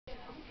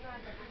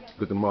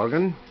Guten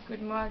Morgen.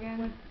 Guten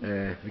Morgen.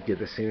 Wie geht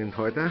es Ihnen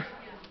heute?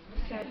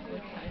 Sehr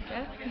gut,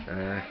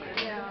 danke.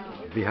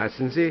 Wie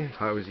heißen Sie?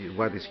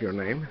 What is your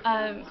name?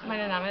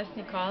 Mein Name ist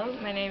Nicole.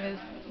 My name is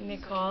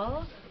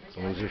Nicole.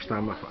 Und Sie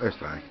stammen aus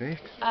Österreich,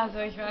 nicht? Also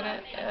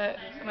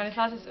mein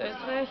Vater ist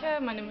Österreicher,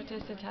 meine Mutter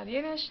ist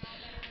Italienisch,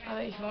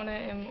 aber ich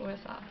wohne in den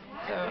USA.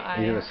 So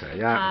In I USA,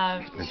 ja.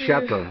 have In two-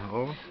 Seattle,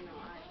 oh.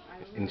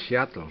 In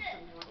Seattle,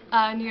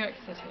 New York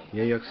City.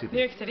 New York New City.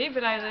 York City,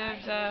 but I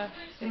lived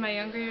in my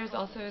younger years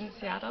also in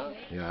Seattle.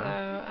 Yeah.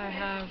 So I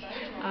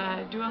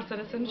have dual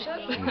citizenship.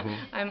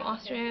 I'm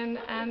Austrian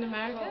and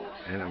American.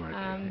 And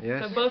American,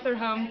 yes. So both are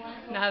home,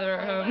 neither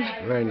are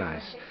home. Very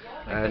nice.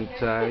 And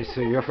is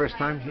it your first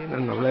time here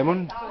in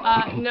Lemon?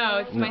 No,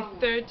 it's No. my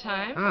third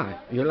time. Ah,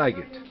 you like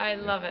it? I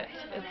love it.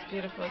 It's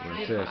beautiful. It's a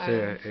beautiful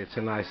island. It's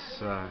a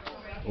nice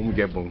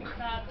Umgebung.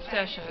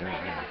 Sehr schön.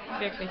 Yeah.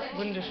 Wirklich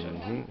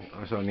wunderschön.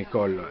 So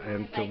Nicole,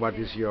 and what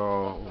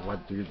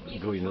do you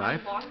do in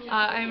life?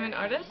 I'm an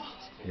artist.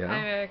 Yeah.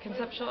 I'm a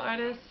conceptual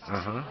artist.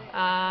 Uh-huh.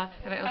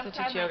 And I also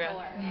teach yoga.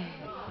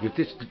 You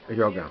teach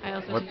yoga. I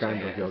also What teach kind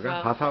yoga of yoga? as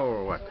well. Hatha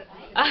or what?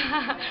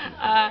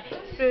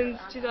 Since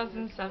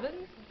 2007.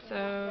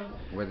 So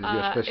What is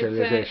your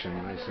specialization?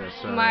 Is this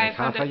my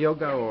Hatha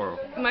yoga or?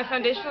 My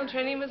foundational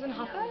training was in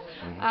Hatha.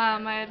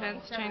 My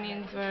advanced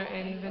trainings were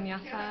in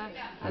Vinyasa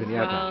as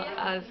well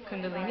as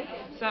Kundalini.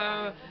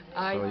 So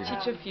I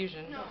teach a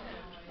fusion.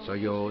 So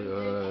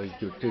you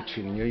teach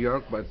in New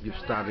York, but you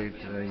studied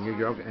in New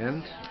York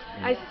and?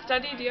 I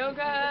studied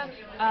yoga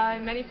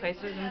in many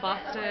places, in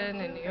Boston,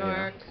 in New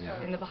York,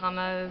 in the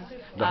Bahamas.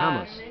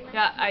 Bahamas?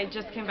 Yeah, I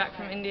just came back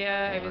from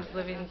India. I was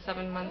living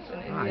 7 months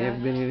in India.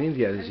 You've been in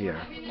India this year.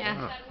 Yes,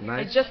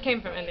 Nice. I just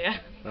came from India.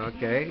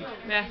 Okay.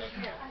 Yes.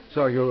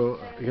 So you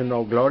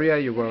know Gloria,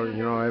 you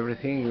know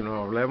everything, you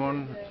know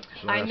Lemon.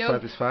 So I know.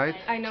 Satisfied?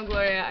 I know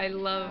Gloria. I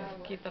love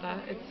Kitara.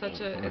 It's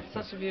such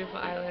a beautiful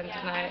island,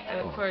 and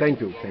I look forward. Thank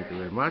you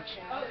very much.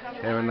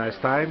 Have a nice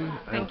time,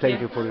 and thank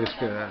you for this.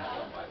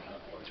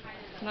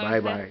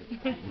 Bye bye.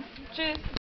 Tschüss.